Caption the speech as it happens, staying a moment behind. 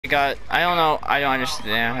I don't know, I don't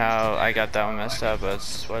understand how I got that one messed up, but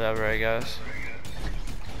it's whatever, I guess.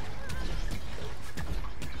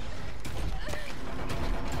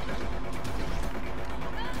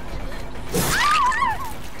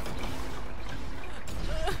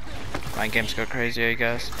 My games go crazy, I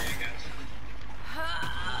guess.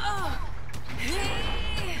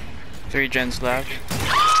 3 gens left.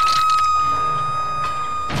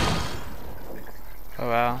 Oh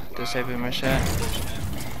wow, disabling my shit.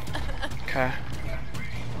 Okay.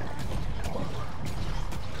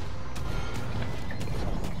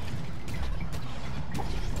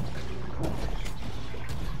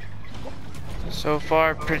 So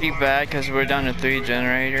far, pretty bad because we're down to 3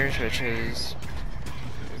 generators, which is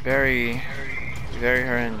very, very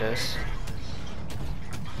horrendous.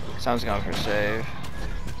 Someone's going for save.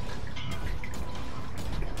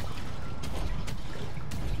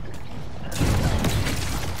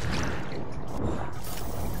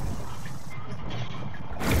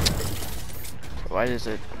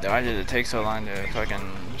 Why did it take so long to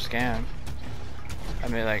fucking scan?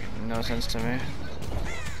 That made like no sense to me.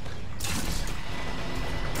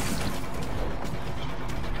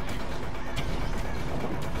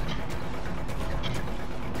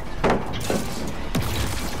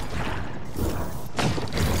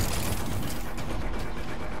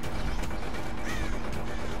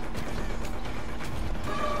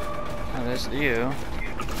 Oh, there's you.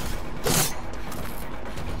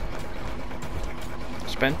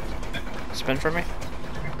 Spin? Spin for me?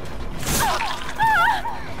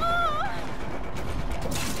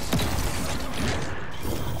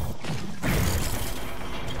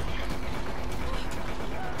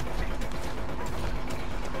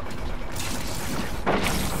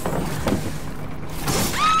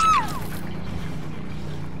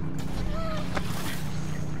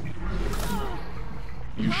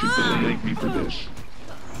 You should thank me for this.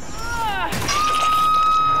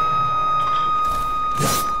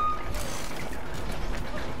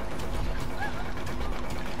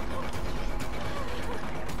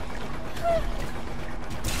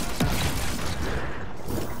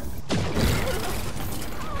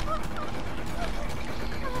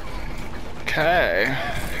 Okay.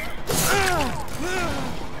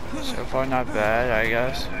 So far not bad, I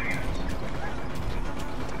guess.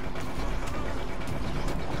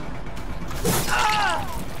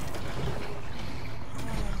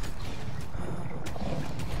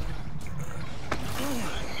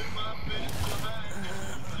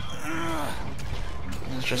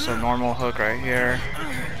 It's just a normal hook right here.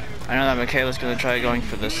 I know that Michaela's gonna try going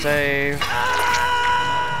for the save.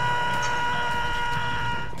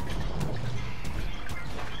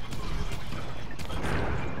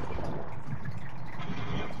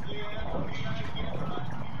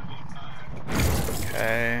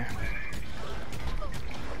 Okay.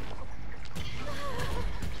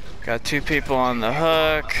 Got 2 people on the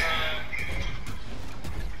hook.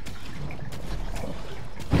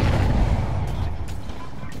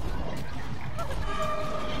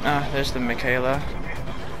 Ah, there's the Michaela.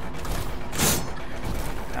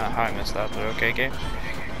 Ah, how I missed that, but okay, game.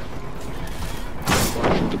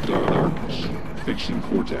 Watch the darkness. Fixing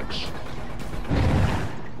Cortex.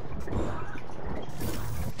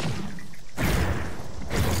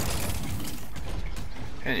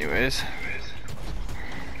 Anyways.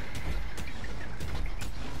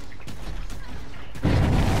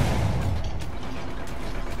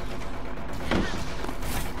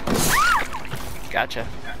 Gotcha.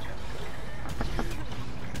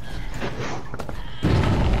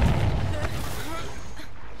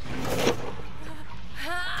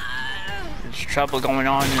 There's trouble going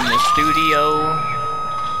on in the studio.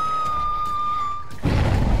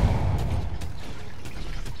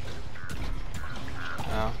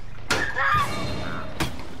 Oh.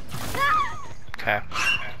 Okay.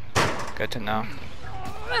 Good to know.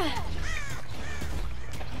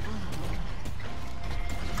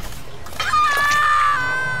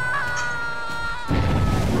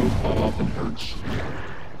 Often hurts.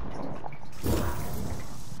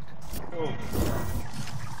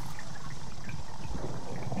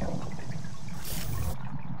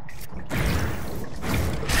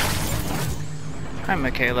 Hi,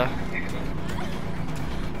 Michaela.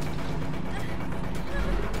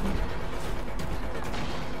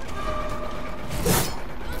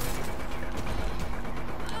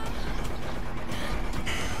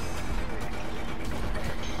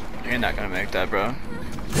 You're not gonna make that, bro.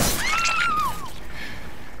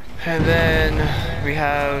 And then we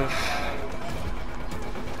have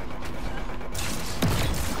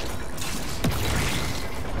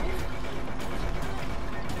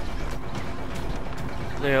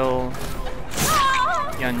Lil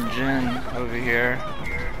Yunjin over here.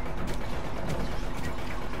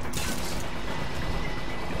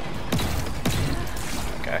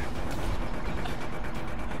 Okay.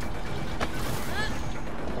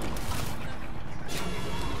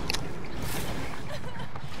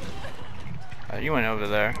 Oh, you went over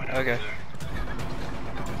there. Okay.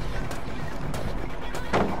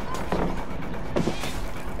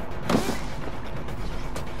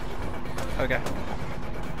 Okay.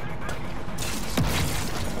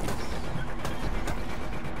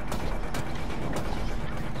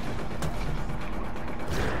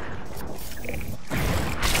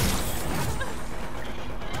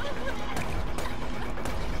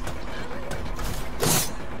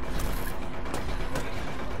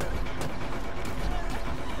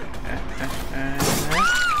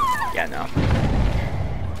 Yeah, no.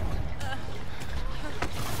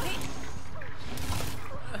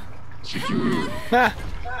 Secure. Ah!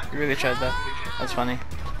 You really tried that. That's funny.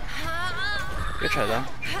 Good try though.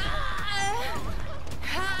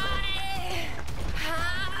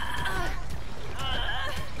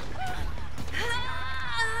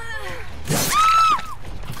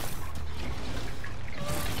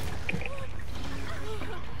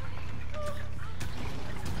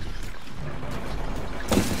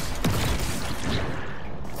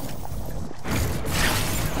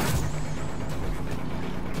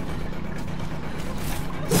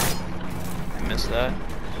 That.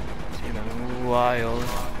 It's even wild.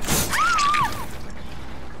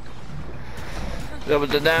 Double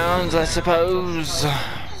the downs, I suppose.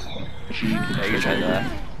 Yeah, you tried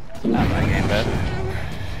that. Not my game, but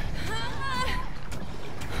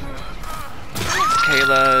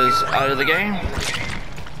Kayla's out of the game.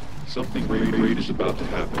 Something great is about to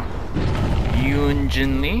happen. Yoon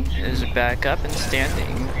Jin Lee is back up and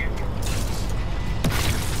standing.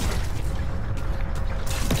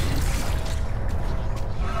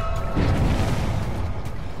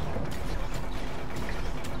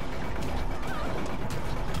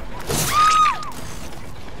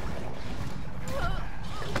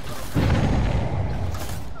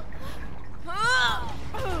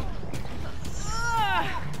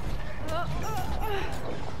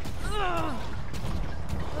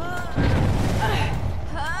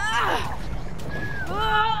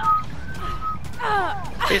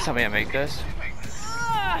 Please tell me I make this.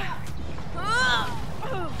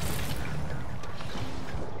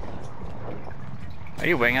 Are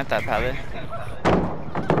you winging at that pallet?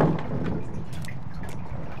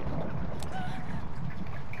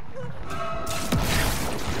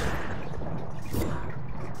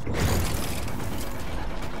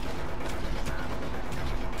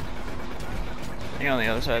 You're on the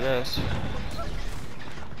other side of this.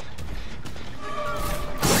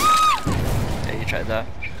 Yeah, you tried that.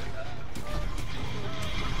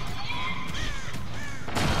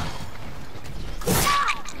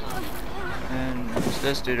 And there's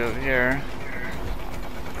this dude over here.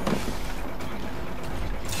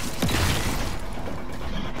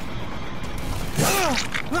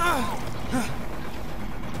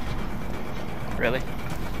 Really?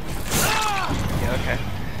 Yeah, okay.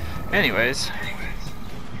 Anyways.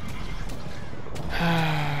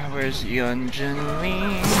 Where's Yunjin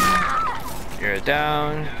Lee? You're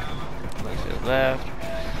down. Look to the left.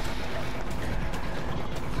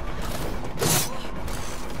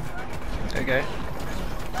 Okay.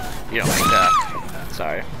 You don't like that.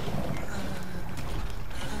 Sorry.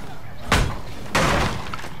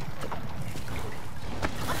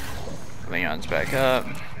 Leon's back up.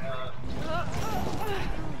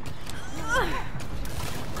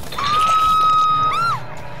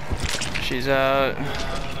 She's out.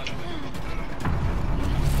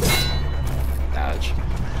 Ouch.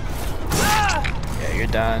 Yeah, you're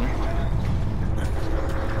done.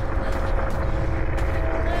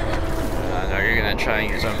 I know you're gonna try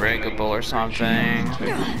and use Unbreakable or something.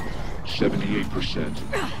 78%.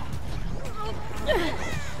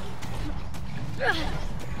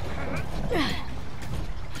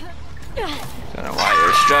 Don't know why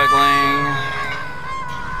you're struggling.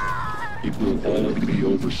 It will all be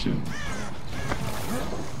over soon.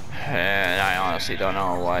 And I honestly don't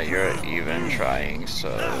know why you're even trying, so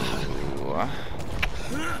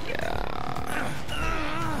yeah.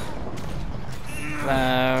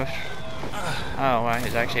 Left. Oh wow,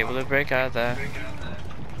 he's actually able to break out of that.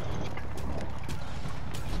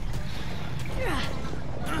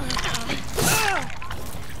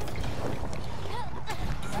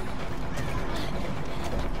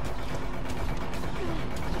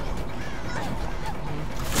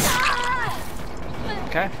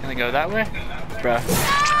 Okay, gonna go that way? Bruh.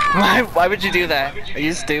 Why would you do that? Are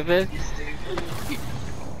you stupid?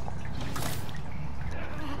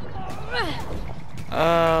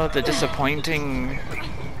 Oh, the disappointing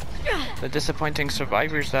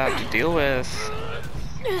survivors that I have to deal with.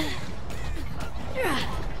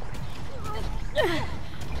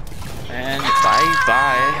 And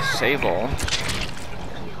bye-bye, Sable.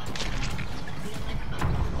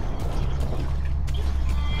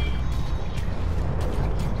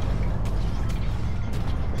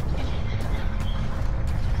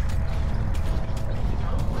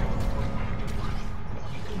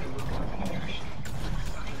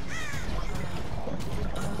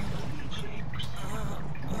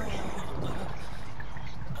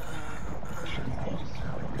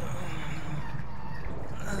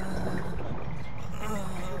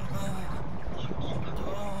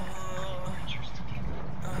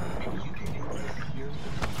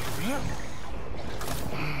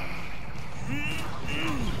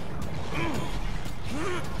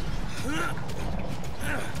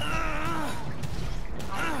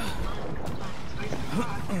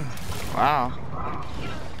 Wow.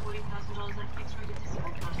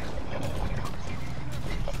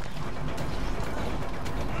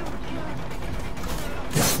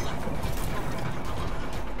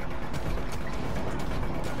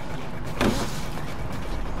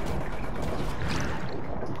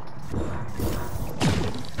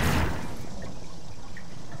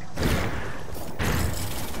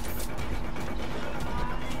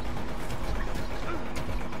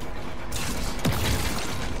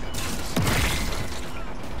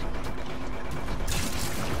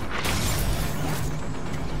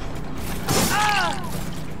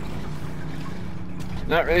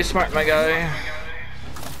 Not really smart, my guy.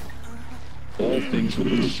 All things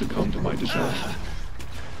will succumb to my desire.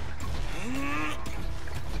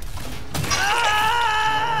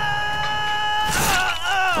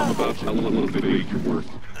 I'm about to elevate your worth.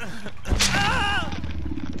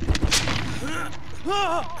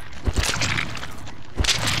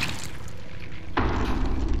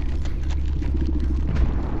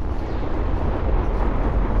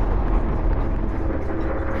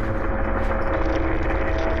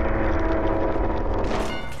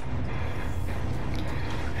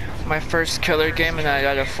 My first killer game and I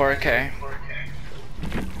got a 4K.